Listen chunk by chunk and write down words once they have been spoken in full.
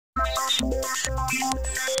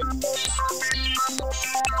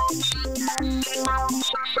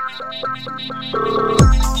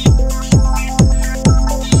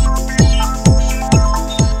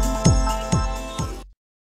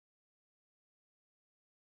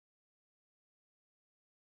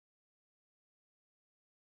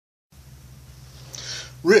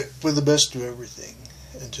Rick with the best of everything,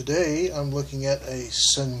 and today I'm looking at a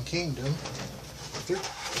SunKingdom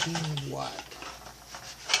 13 watt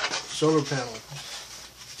solar panel.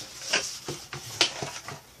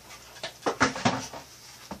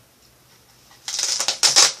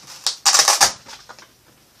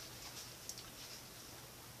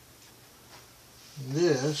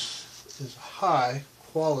 This is a high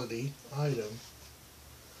quality item.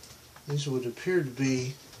 These would appear to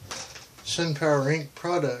be Sunpower Inc.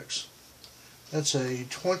 products. That's a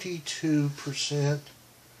 22%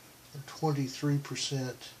 or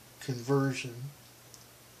 23% conversion.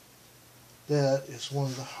 That is one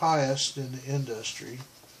of the highest in the industry.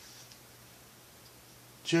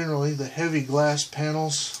 Generally, the heavy glass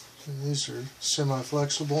panels, and these are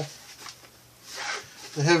semi-flexible,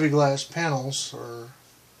 the heavy glass panels are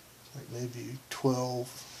like maybe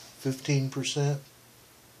 12-15%.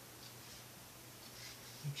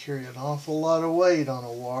 You carry an awful lot of weight on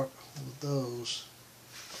a walk with those.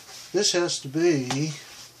 This has to be,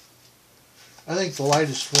 I think, the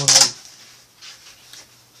lightest one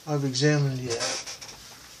I've examined yet.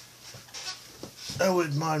 I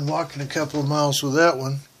wouldn't mind walking a couple of miles with that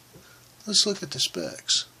one. Let's look at the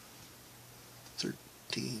specs.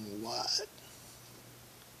 13 watt.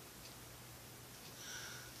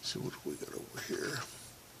 So what do we got over here?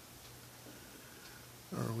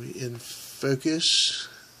 Are we in focus?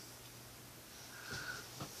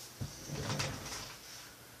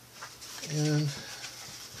 And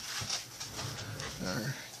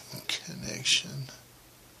our connection.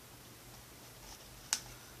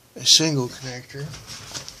 A single connector.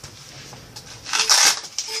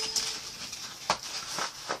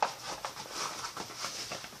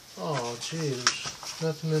 Oh gee, there's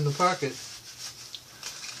nothing in the pocket.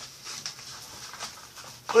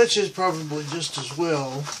 Which is probably just as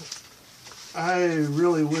well. I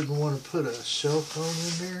really wouldn't want to put a cell phone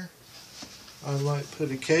in there. I might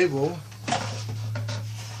put a cable.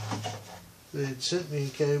 They'd sent me a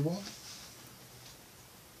cable.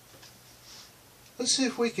 Let's see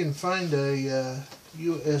if we can find a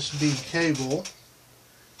USB cable,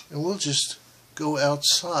 and we'll just go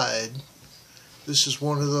outside. This is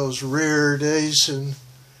one of those rare days in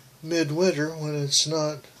midwinter when it's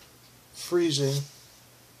not freezing.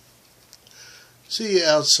 See you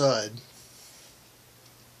outside.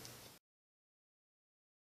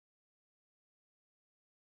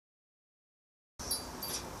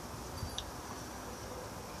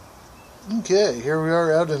 Okay, here we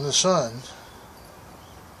are out in the sun.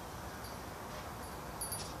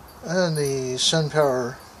 And the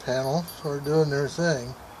Sunpower panel are doing their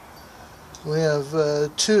thing. We have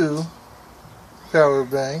two power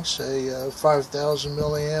banks, a 5,000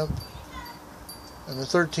 milliamp and a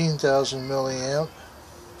 13,000 milliamp,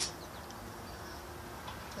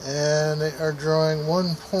 and they are drawing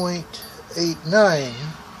 1.89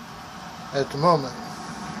 at the moment.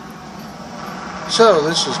 So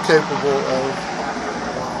this is capable of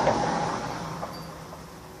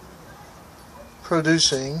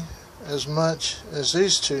producing as much as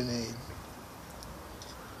these two need.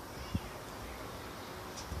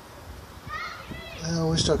 I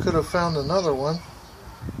wish I could have found another one.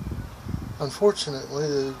 Unfortunately,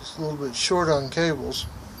 it's a little bit short on cables.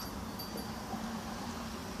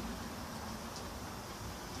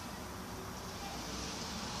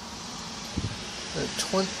 At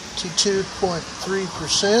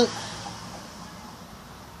 22.3%,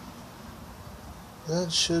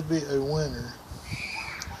 that should be a winner.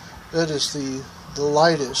 That is the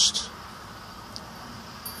lightest.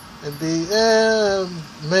 It'd be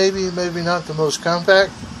maybe not the most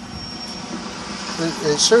compact.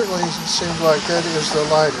 It certainly seems like that is the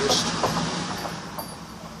lightest.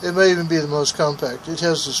 It may even be the most compact. It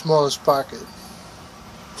has the smallest pocket.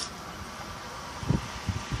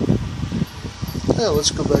 Yeah,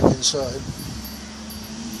 let's go back inside.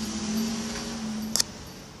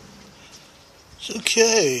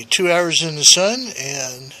 Okay, 2 hours in the sun,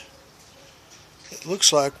 and it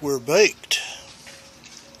looks like we're baked.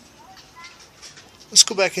 Let's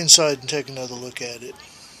go back inside and take another look at it.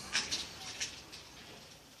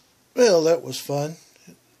 Well, that was fun.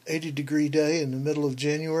 80-degree day in the middle of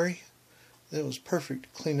January. That was perfect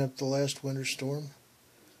to clean up the last winter storm.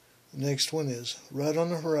 The next one is right on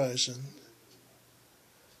the horizon.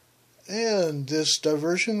 And this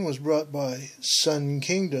diversion was brought by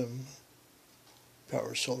SunKingdom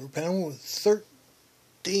power solar panel with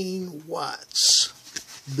 13 watts,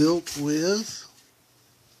 built with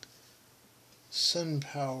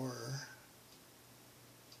Sunpower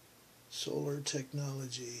solar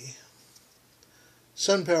technology.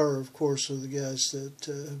 Sunpower, of course, are the guys that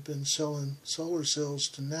have been selling solar cells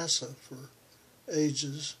to NASA for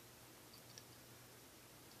ages,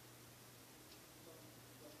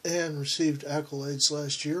 and received accolades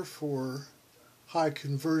last year for high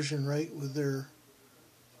conversion rate with their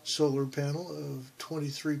solar panel of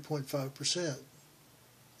 23.5%.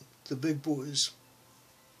 The big boys.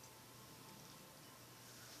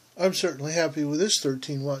 I'm certainly happy with this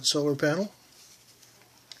 13-watt solar panel.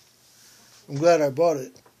 I'm glad I bought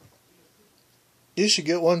it. You should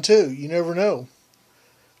get one too. You never know.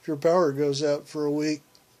 If your power goes out for a week,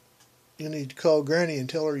 you need to call Granny and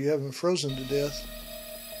tell her you haven't frozen to death.